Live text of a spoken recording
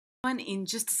In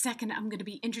just a second, I'm going to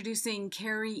be introducing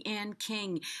Kerry Ann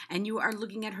King, and you are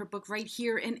looking at her book right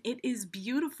here, and it is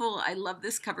beautiful. I love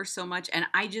this cover so much, and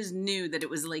I just knew that it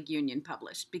was Lake Union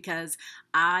published because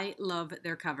I love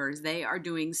their covers. They are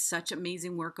doing such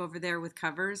amazing work over there with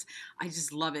covers. I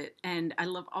just love it, and I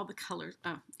love all the colors.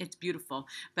 Oh, it's beautiful.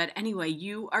 But anyway,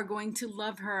 you are going to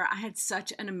love her. I had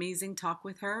such an amazing talk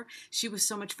with her. She was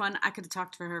so much fun. I could have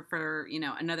talked to her for,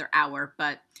 another hour,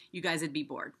 but you guys would be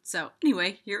bored. So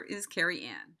anyway, here is Kerry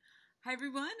Ann. Hi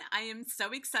everyone, I am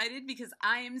so excited because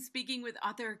I am speaking with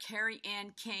author Kerry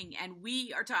Ann King, and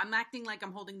we are I'm acting like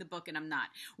I'm holding the book and I'm not.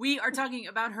 We are talking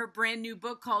about her brand new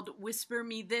book called Whisper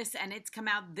Me This, and it's come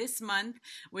out this month,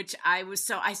 which I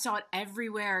saw it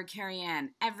everywhere, Kerry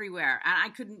Ann, everywhere, and I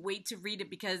couldn't wait to read it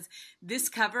because this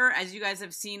cover, as you guys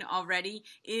have seen already,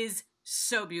 is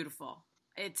so beautiful.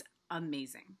 It's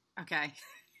amazing. Okay.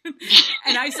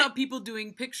 And I saw people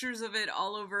doing pictures of it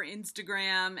all over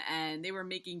Instagram, and they were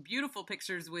making beautiful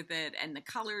pictures with it, and the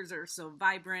colors are so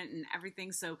vibrant and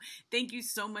everything. So thank you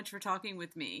so much for talking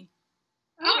with me.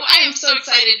 Oh, I am so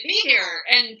excited to be here,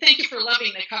 and thank you for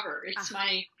loving the cover. It's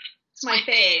my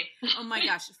fave. Oh my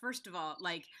gosh. First of all,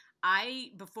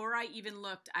 before I even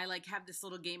looked, I have this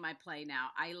little game I play now.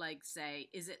 I say,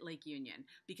 is it Lake Union?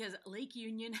 Because Lake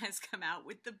Union has come out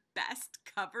with the best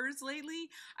covers lately.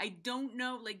 I don't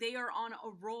know, they are on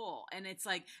a roll. And it's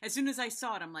as soon as I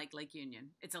saw it, I'm like, Lake Union.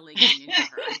 It's a Lake Union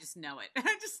cover. I just know it.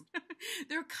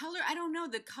 Their color, I don't know,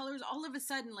 the colors all of a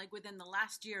sudden, within the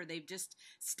last year, they've just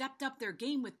stepped up their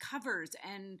game with covers.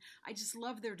 And I just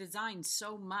love their design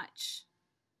so much.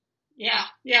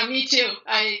 Yeah, me too.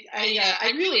 I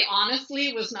really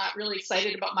honestly was not really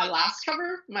excited about my last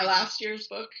cover, my last year's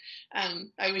book.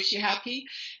 I Wish You Happy.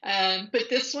 But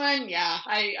this one, yeah,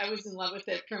 I was in love with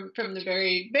it from the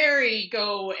very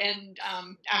go. And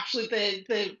actually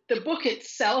the book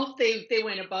itself, they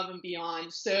went above and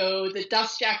beyond. So the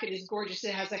dust jacket is gorgeous.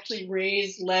 It has actually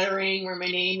raised lettering where my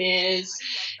name is,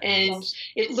 and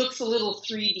it looks a little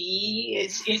 3D.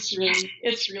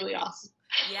 It's really awesome.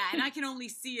 Yeah, and I can only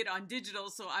see it on digital,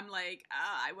 so I'm like,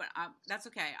 that's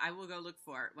okay. I will go look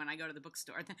for it when I go to the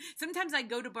bookstore. Sometimes I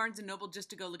go to Barnes and Noble just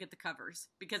to go look at the covers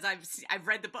because I've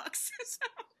read the books.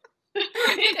 They're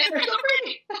so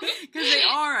pretty. Because they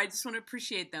are. I just want to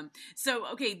appreciate them. So,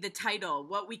 okay, the title,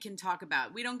 what we can talk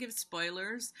about. We don't give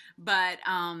spoilers, but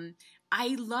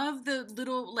I love the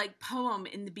little poem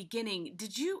in the beginning.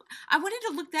 I wanted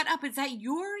to look that up. Is that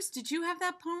yours? Did you have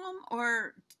that poem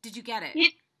or did you get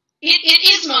it?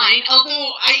 It is mine,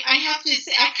 although I have to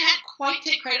say I can't quite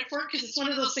take credit for it because it's one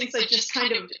of those things I just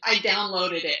I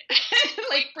downloaded it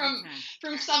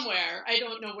from somewhere. I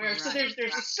don't know where. Right. So there's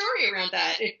a story around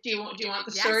that. Do you want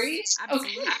the story?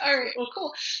 Absolutely. Okay. All right. Well,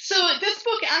 cool. So this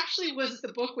book actually was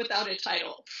the book without a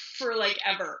title for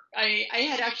ever. I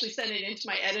had actually sent it into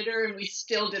my editor, and we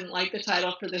still didn't like the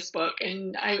title for this book,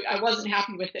 and I wasn't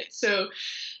happy with it. So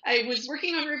I was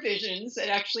working on revisions. I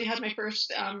actually had my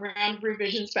first round of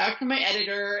revisions back from my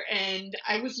editor, and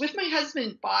I was with my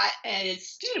husband, bought a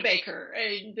Studebaker,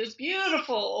 this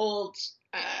beautiful old,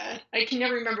 I can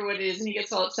never remember what it is, and he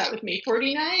gets all upset with me,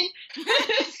 49?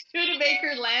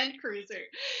 Studebaker Land Cruiser.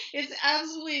 It's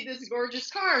absolutely this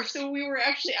gorgeous car. So we were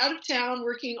actually out of town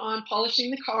working on polishing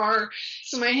the car.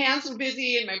 So my hands were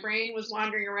busy and my brain was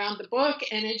wandering around the book,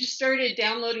 and I just started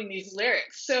downloading these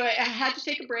lyrics. So I had to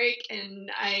take a break, and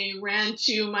I ran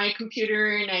to my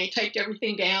computer and I typed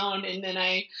everything down, and then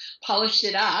I polished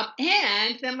it up.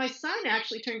 And then my son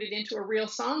actually turned it into a real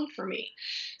song for me.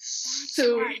 That's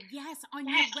right. Yes, on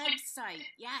your website.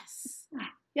 Yes.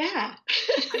 Yeah.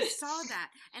 I saw that.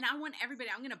 And I want everybody,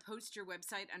 I'm going to post your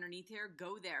website underneath here.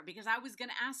 Go there because I was going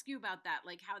to ask you about that,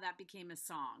 how that became a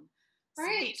song.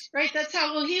 Right. That's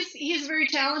how. Well, he's very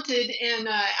talented, and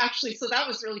actually, so that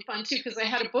was really fun too because I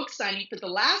had a book signing for the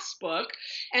last book,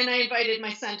 and I invited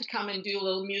my son to come and do a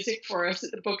little music for us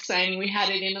at the book signing. We had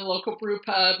it in a local brew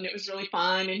pub, and it was really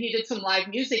fun. And he did some live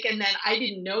music, and then I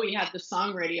didn't know he had the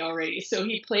song ready already, so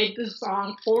he played the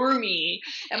song for me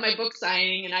at my book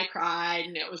signing, and I cried,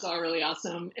 and it was all really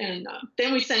awesome. And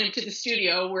then we sent him to the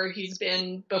studio where he's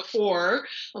been before.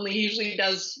 Only he usually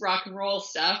does rock and roll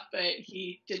stuff, but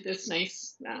he did this nice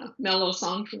mellow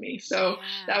song for me, so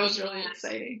that was really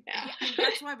exciting. Yeah, and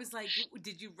that's why I was like,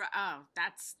 did you? Oh,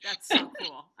 that's so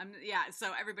cool.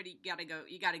 So everybody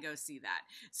you gotta go see that.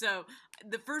 So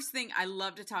the first thing I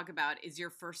love to talk about is your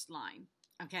first line.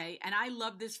 Okay, and I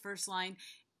love this first line.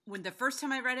 When the first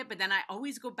time I read it, but then I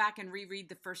always go back and reread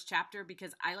the first chapter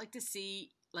because I like to see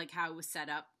how it was set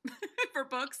up for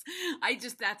books.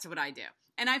 That's what I do.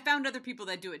 And I found other people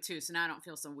that do it too, so now I don't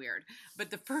feel so weird. But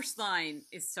the first line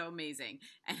is so amazing.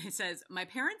 And it says, my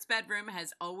parents' bedroom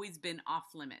has always been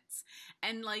off limits.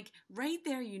 And like right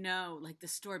there, you know, like the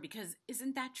story, because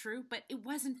isn't that true? But it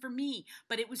wasn't for me.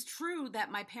 But it was true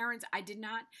that my parents, I did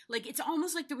not, like, it's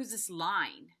almost like there was this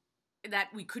line that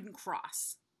we couldn't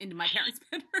cross into my parents'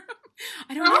 bedroom.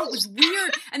 I don't know. It was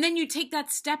weird. And then you take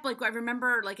that step. Like, I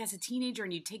remember, like, as a teenager,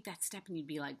 and you take that step and you'd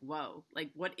be like, whoa,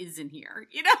 like, what is in here?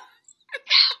 You know?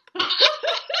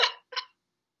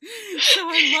 So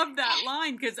I love that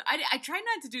line because I try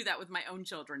not to do that with my own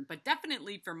children, but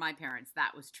definitely for my parents,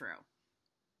 that was true.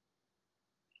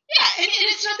 Yeah, and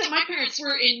it's not that my parents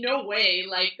were in no way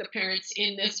like the parents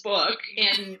in this book,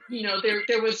 and you know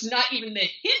there was not even the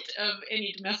hint of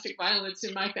any domestic violence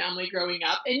in my family growing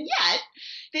up, and yet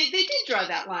they did draw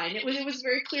that line. It was a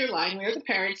very clear line. We are the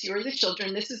parents, you are the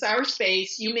children. This is our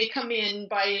space. You may come in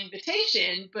by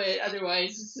invitation, but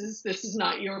otherwise this is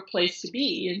not your place to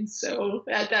be. And so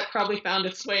that probably found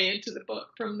its way into the book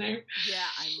from there. Yeah,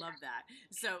 I love that.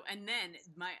 So, and then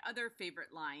my other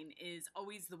favorite line is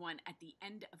always the one at the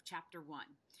end of chapter 1,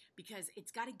 because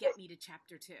it's got to get me to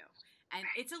chapter 2. And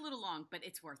it's a little long, but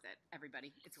it's worth it,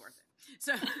 everybody. It's worth it.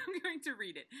 So I'm going to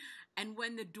read it. And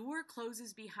when the door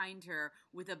closes behind her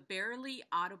with a barely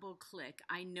audible click,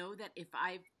 I know that if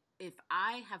I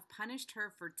have punished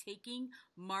her for taking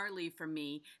Marley from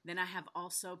me, then I have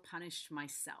also punished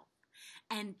myself.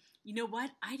 And you know what?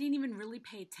 I didn't even really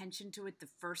pay attention to it the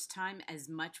first time as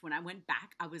much. When I went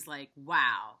back, I was like,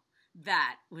 wow,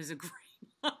 that was a great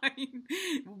line.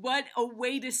 What a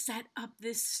way to set up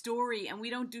this story. And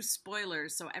we don't do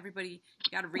spoilers, so everybody,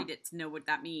 you got to read it to know what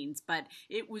that means. But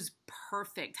it was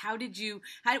perfect.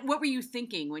 What were you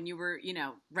thinking when you were, you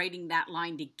know, writing that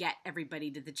line to get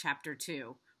everybody to the chapter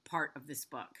 2 part of this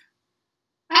book?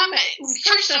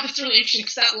 First off, it's really interesting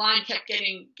because that line kept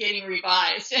getting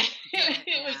revised.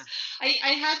 It was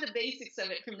I had the basics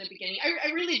of it from the beginning.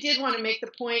 I really did want to make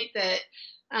the point that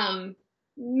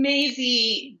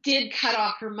Maisie did cut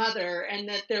off her mother, and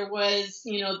that there was,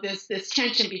 you know, this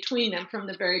tension between them from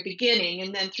the very beginning.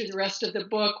 And then through the rest of the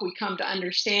book, we come to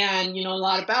understand, you know, a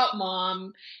lot about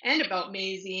Mom and about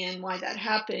Maisie and why that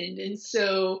happened. And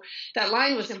so that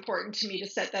line was important to me to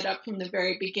set that up from the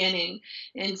very beginning.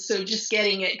 And so just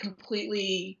getting it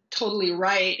completely, totally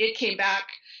right, it came back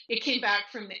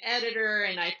from the editor,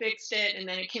 and I fixed it, and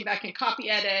then it came back in copy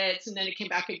edits, and then it came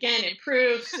back again in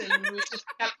proofs, and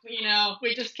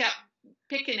we just kept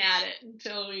picking at it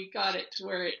until we got it to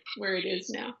where it is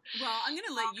now. Well, I'm going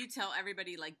to let you tell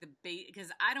everybody like the bait, because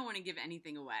I don't want to give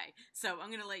anything away. So I'm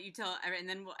going to let you tell,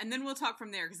 and then we'll talk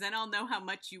from there, because then I'll know how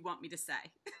much you want me to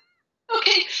say.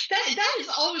 Okay, that is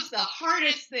always the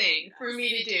hardest thing for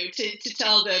me to do, to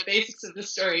tell the basics of the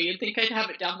story. You'd think I'd have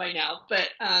it down by now, but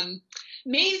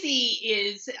Maisie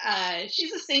is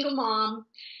she's a single mom,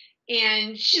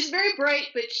 and she's very bright,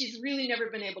 but she's really never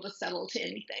been able to settle to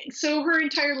anything. So her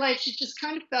entire life, she's just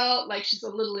kind of felt like she's a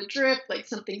little adrift, like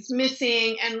something's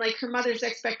missing, and like her mother's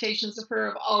expectations of her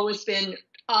have always been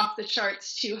off the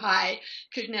charts too high,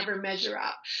 could never measure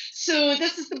up. So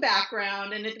this is the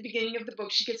background, and at the beginning of the book,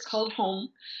 she gets called home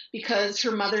because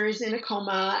her mother is in a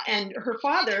coma, and her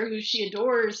father, who she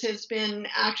adores,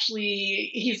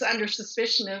 he's under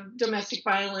suspicion of domestic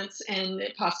violence and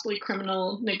possibly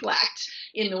criminal neglect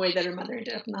in the way that her mother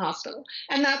ended up in the hospital.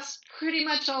 And that's pretty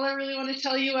much all I really want to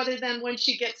tell you, other than when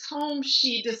she gets home,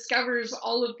 she discovers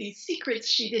all of these secrets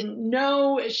she didn't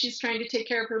know as she's trying to take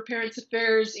care of her parents'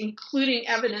 affairs, including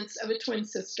evidence of a twin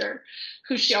sister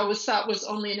who she always thought was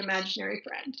only an imaginary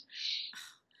friend.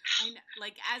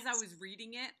 Like, as I was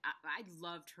reading it, I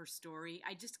loved her story.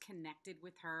 I just connected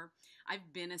with her.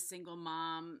 I've been a single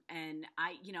mom, and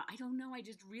I don't know, I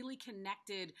just really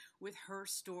connected with her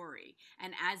story.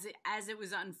 And as it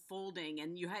was unfolding,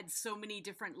 and you had so many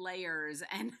different layers,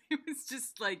 and it was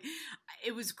just like,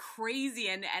 it was crazy.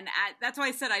 And that's why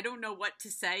I said I don't know what to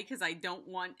say, because I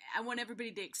want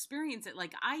everybody to experience it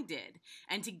like I did,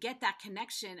 and to get that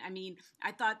connection. I mean,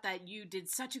 I thought that you did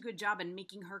such a good job in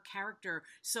making her character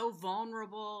so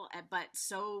vulnerable, but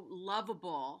so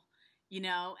lovable, you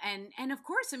know, and of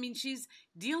course, I mean, she's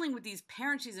dealing with these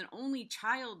parents. She's an only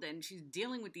child, and she's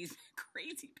dealing with these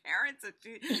crazy parents that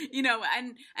she, you know,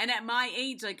 and at my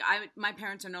age, like my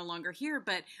parents are no longer here,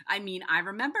 but I mean, I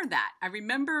remember that. I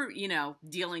remember, you know,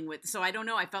 dealing with, so I don't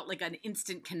know, I felt like an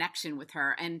instant connection with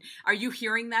her. And are you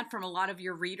hearing that from a lot of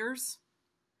your readers?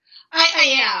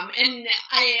 I am, and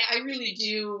I really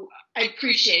do. I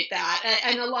appreciate that,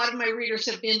 and a lot of my readers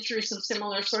have been through some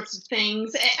similar sorts of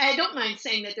things. I don't mind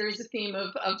saying that there is a theme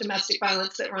of domestic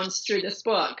violence that runs through this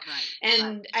book, Right.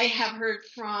 and I have heard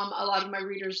from a lot of my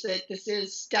readers that this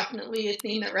is definitely a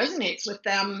theme that resonates with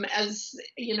them. As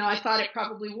you know, I thought it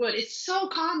probably would. It's so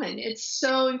common. It's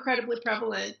so incredibly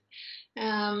prevalent.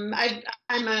 I'm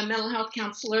a mental health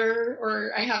counselor,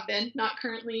 or I have been, not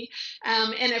currently,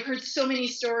 and I've heard so many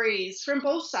stories from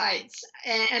both sides.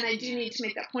 And I do Yeah. need to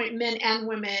make that point, men and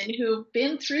women who've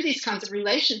been through these kinds of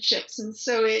relationships. And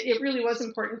so it really was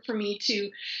important for me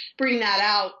to bring that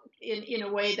out in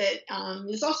a way that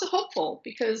is also hopeful,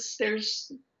 because there is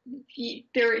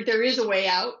a way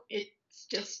out. It's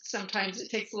just sometimes it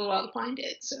takes a little while to find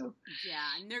it. So Yeah,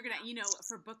 and they're gonna,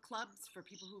 for book clubs, for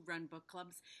people who run book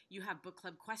clubs, you have book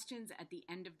club questions at the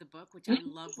end of the book, which I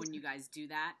love when you guys do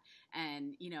that.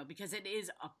 And, because it is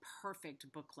a perfect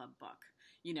book club book,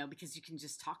 because you can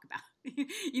just talk about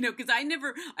it. Because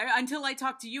until I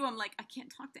talk to you, I'm like, I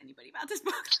can't talk to anybody about this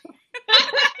book.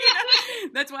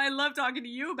 That's why I love talking to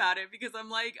you about it, because I'm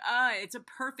like, it's a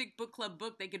perfect book club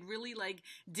book. They could really like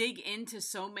dig into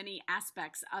so many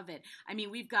aspects of it. I mean,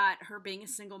 we've got her being a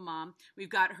single mom. We've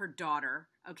got her daughter,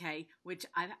 okay, which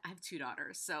I have two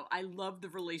daughters. So I love the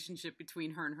relationship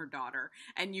between her and her daughter.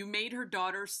 And you made her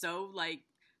daughter so like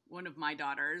one of my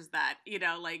daughters that,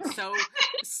 like so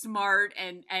smart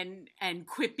and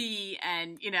quippy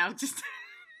and, just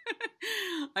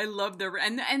I love their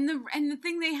and the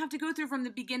thing they have to go through from the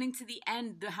beginning to the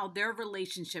end, how their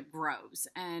relationship grows,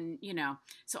 and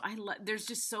so there's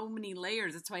just so many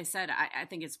layers. That's why I said I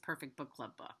think it's a perfect book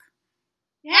club book.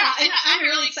 yeah, and I'm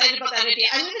really excited about that idea.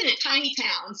 I live in a tiny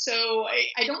town, so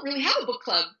I don't really have a book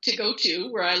club to go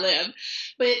to where I live,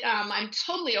 but I'm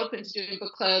totally open to doing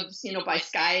book clubs, by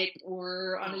Skype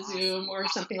or on a Zoom or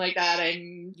something like that.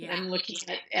 I'm looking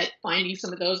at finding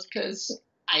some of those, because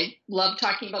I love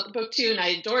talking about the book too, and I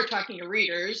adore talking to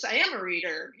readers. I am a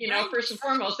reader, right. First and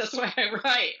foremost. That's why I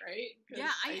write, right? Yeah,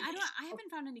 I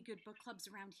haven't found any good book clubs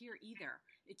around here either.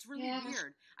 It's really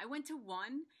weird. I went to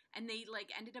one and they like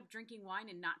ended up drinking wine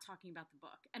and not talking about the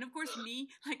book. And of course me,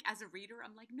 like as a reader,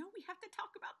 I'm like, no, we have to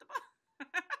talk about the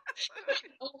book.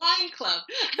 A wine club.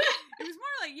 It was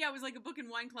more like, it was like a book and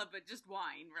wine club, but just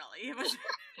wine, really. It was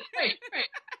right.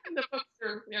 The books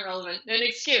are irrelevant. An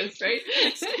excuse, right?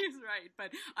 Excuse, right.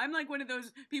 But I'm like one of those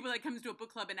people that comes to a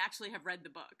book club and actually have read the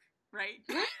book, right?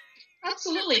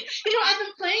 Absolutely. I've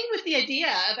been playing with the idea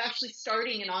of actually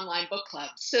starting an online book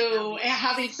club. So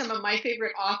having some of my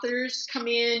favorite authors come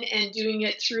in and doing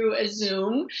it through a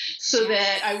Zoom, so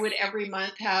that I would every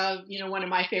month have, one of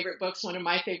my favorite books, one of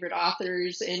my favorite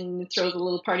authors, and throw the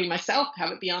little party myself,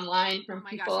 have it be online from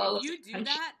people. Oh my gosh, if you do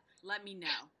that, let me know.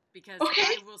 Because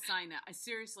I will sign up.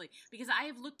 Seriously. Because I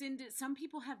have looked into, some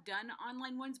people have done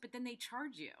online ones, but then they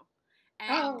charge you.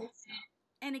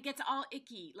 And it gets all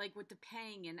icky, like with the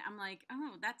paying. And I'm like,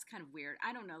 oh, that's kind of weird.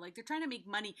 I don't know. Like they're trying to make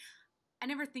money. I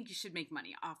never think you should make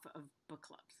money off of book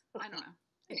clubs. I don't know.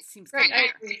 It seems kind of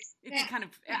weird. It's kind of,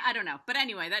 I don't know. But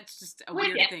anyway, that's just a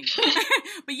weird thing.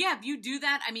 But yeah, if you do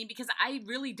that, I mean, because I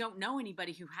really don't know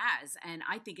anybody who has. And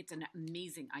I think it's an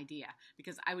amazing idea,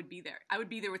 because I would be there. I would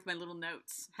be there with my little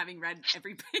notes, having read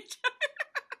every page of it.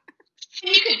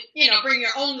 And you could, bring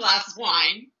your own glass of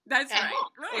wine. That's right.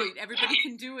 Right. Everybody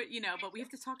can do it, but we have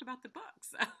to talk about the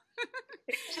books.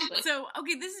 So,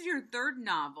 okay, this is your third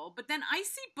novel, but then I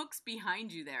see books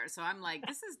behind you there. So I'm like,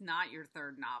 this is not your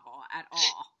third novel at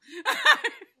all.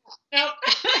 Nope.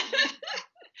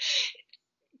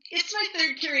 It's my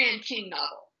third Kerry King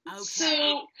novel. Okay.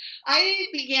 So I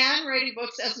began writing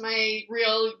books as my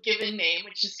real given name,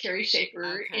 which is Kerry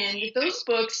Schaefer, and those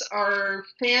books are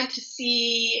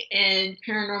fantasy and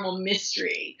paranormal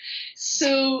mystery.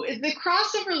 So the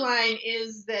crossover line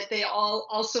is that they all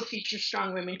also feature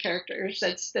strong women characters.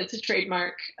 That's a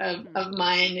trademark of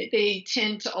mine. They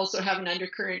tend to also have an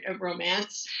undercurrent of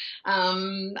romance.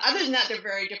 Other than that, they're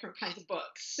very different kinds of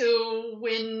books. So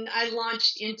when I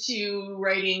launched into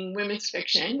writing women's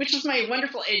fiction, which was my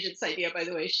wonderful agent's idea, by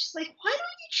the way, she's like, why don't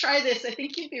you try this? I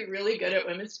think you'd be really good at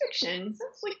women's fiction. So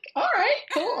it's like, all right,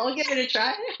 cool, I'll give it a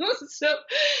try. So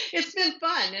it's been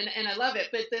fun, and I love it.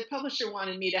 But the publisher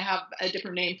wanted me to have a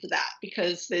different name for that,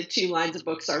 because the two lines of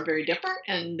books are very different,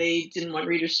 and they didn't want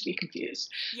readers to be confused.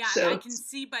 Yeah, so I can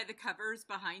see by the covers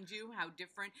behind you how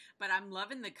different, but I'm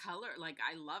loving the color. Like,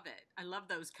 I love it. I love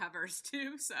those covers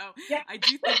too. So I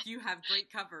do think you have great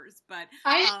covers. But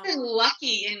I've been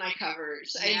lucky in my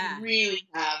covers. I really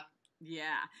have.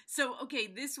 Yeah. So, okay,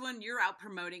 this one you're out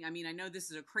promoting. I mean, I know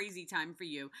this is a crazy time for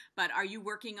you, but are you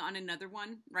working on another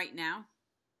one right now?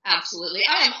 Absolutely.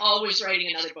 I am always writing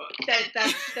another book.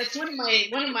 That's one of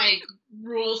my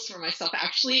rules for myself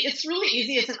actually. It's really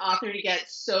easy as an author to get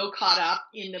so caught up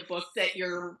in the book that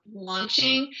you're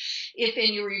launching. If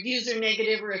any reviews are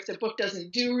negative or if the book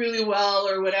doesn't do really well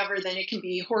or whatever, then it can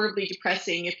be horribly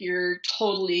depressing if you're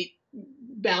totally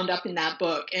bound up in that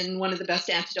book. And one of the best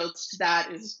antidotes to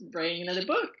that is writing another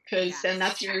book, because then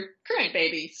that's Yes. your current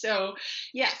baby. So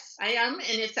yes, I am,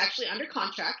 and it's actually under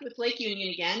contract with Lake Union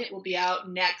again. It will be out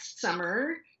next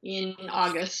summer in Awesome.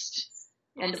 August,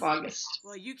 end of Awesome. August.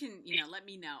 Well, you can, let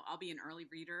me know. I'll be an early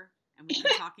reader and we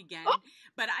can talk again.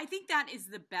 But I think that is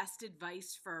the best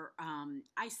advice for,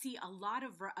 I see a lot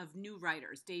of new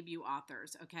writers, debut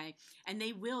authors, okay? And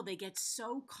they get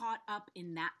so caught up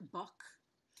in that book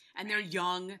and they're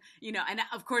young, and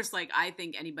of course, like I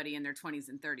think anybody in their 20s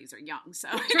and 30s are young. So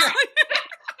Correct.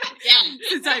 Yeah.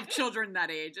 since I have children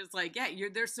that age, it's like, yeah,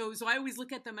 they're so I always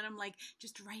look at them and I'm like,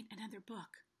 just write another book.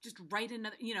 Just write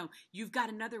another, you've got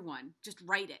another one. Just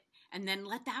write it. And then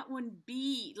let that one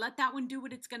do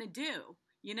what it's going to do,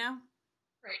 you know?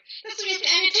 Right. That's what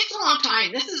and it takes a long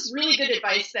time. This is really good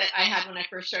advice that I had when I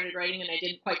first started writing, and I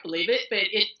didn't quite believe it. But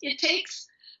it takes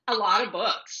a lot of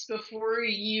books before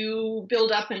you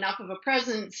build up enough of a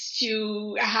presence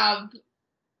to have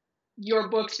your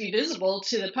books be visible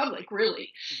to the public,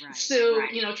 really. Right. So,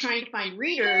 Right. Trying to find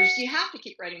readers, you have to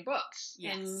keep writing books.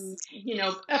 Yes. And,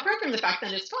 apart from the fact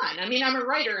that it's fun. I mean, I'm a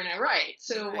writer and I write.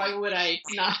 So Right. why would I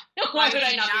not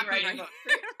be writing books?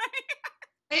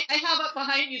 I have up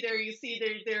behind you there. You see,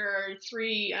 there are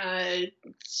three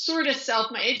sort of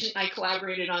my agent and I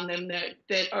collaborated on them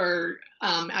that are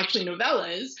actually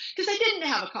novellas, because I didn't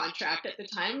have a contract at the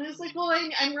time. And I was like, well,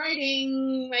 I'm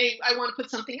writing. I want to put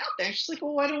something out there. She's like,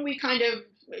 well, why don't we kind of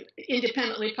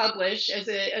independently publish as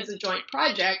a joint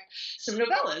project some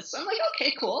novellas? So I'm like,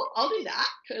 okay, cool, I'll do that,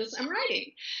 because I'm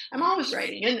writing. I'm always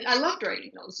writing, and I loved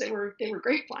writing those. They were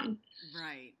great fun.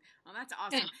 Right. Well, that's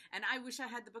awesome. And I wish I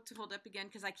had the book to hold up again,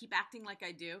 because I keep acting like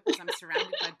I do because I'm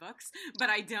surrounded by books, but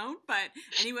I don't. But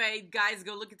anyway, guys,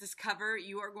 go look at this cover.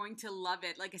 You are going to love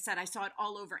it. Like I said, I saw it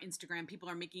all over Instagram. People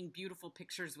are making beautiful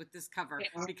pictures with this cover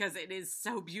because it is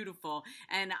so beautiful.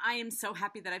 And I am so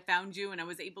happy that I found you and I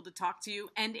was able to talk to you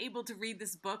and able to read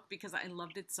this book because I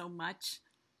loved it so much.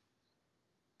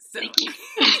 So,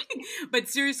 but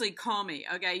seriously, call me,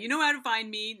 okay? You know how to find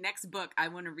me. Next book, I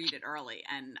want to read it early,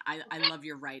 and I love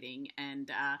your writing.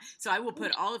 And so I will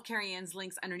put all of Kerry Ann's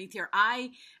links underneath here.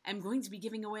 I am going to be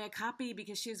giving away a copy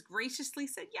because she has graciously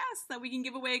said yes, that we can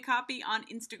give away a copy on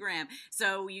Instagram.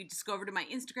 So you just go over to my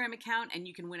Instagram account, and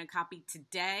you can win a copy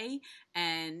today.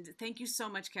 And thank you so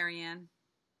much, Kerry Ann.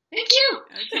 Thank you.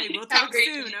 Okay, we'll talk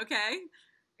soon, okay?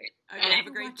 Okay, have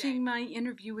a great day. Watching my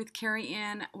interview with Kerry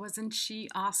Ann. Wasn't she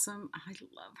awesome? I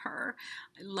love her.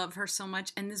 I love her so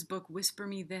much. And this book, Whisper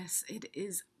Me This, it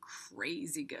is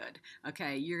crazy good.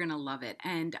 Okay, you're going to love it.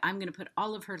 And I'm going to put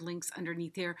all of her links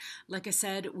underneath here. Like I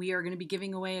said, we are going to be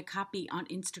giving away a copy on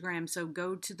Instagram. So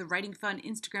go to the Writing Fun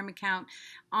Instagram account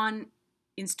on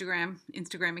Instagram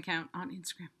account on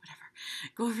Instagram, whatever.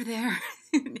 Go over there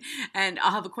and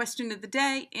I'll have a question of the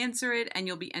day, answer it, and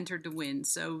you'll be entered to win.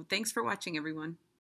 So thanks for watching, everyone.